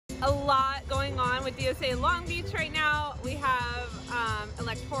a lot going on with DSA Long Beach right now. We have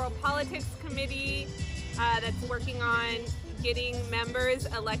electoral politics committee that's working on getting members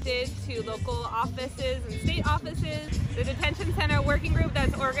elected to local offices and state offices. The detention center working group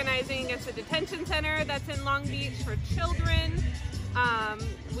that's organizing against the detention center that's in Long Beach for children.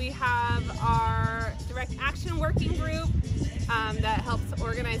 We have our direct action working group that helps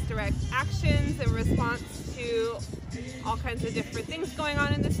organize direct actions in response to all kinds of different things going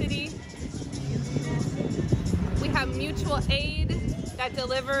on in the city. We have mutual aid that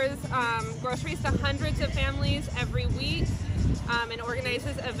delivers groceries to hundreds of families every week and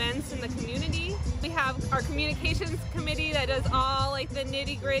organizes events in the community. We have our communications committee that does all like the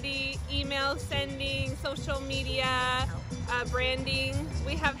nitty-gritty email sending, social media, branding.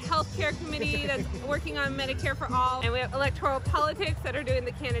 We have healthcare committee that's working on Medicare for all, and we have electoral politics that are doing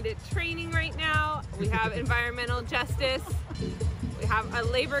the candidate training right now. We have environmental justice. We have a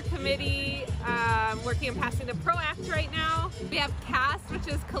labor committee working on passing the PRO Act right now. We have CAST, which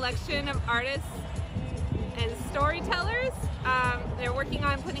is collection of artists and storytellers. They're working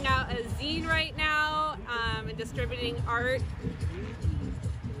on putting out a zine right now and distributing art.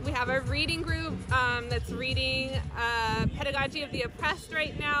 We have a reading group that's reading Pedagogy of the Oppressed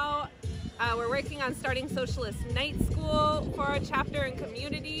right now. We're working on starting Socialist Night School for our chapter and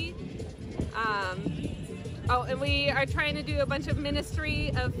community. Oh, and we are trying to do a bunch of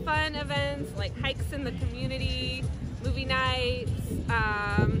ministry of fun events like hikes in the community, movie nights,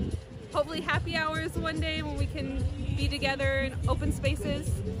 hopefully happy hours one day when we can be together in open spaces,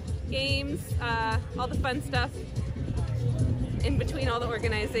 games, all the fun stuff in between all the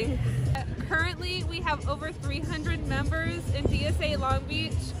organizing. Currently, we have over 300 members in DSA Long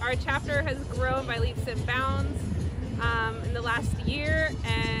Beach. Our chapter has grown by leaps and bounds in the last year,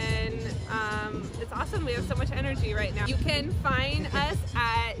 and it's awesome. We have so much energy right now. You can find us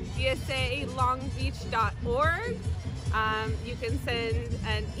at DSALongbeach.org. You can send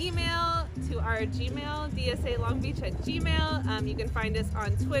an email to our Gmail, DSALongbeach@gmail. You can find us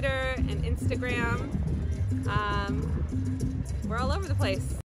on Twitter and Instagram. We're all over the place.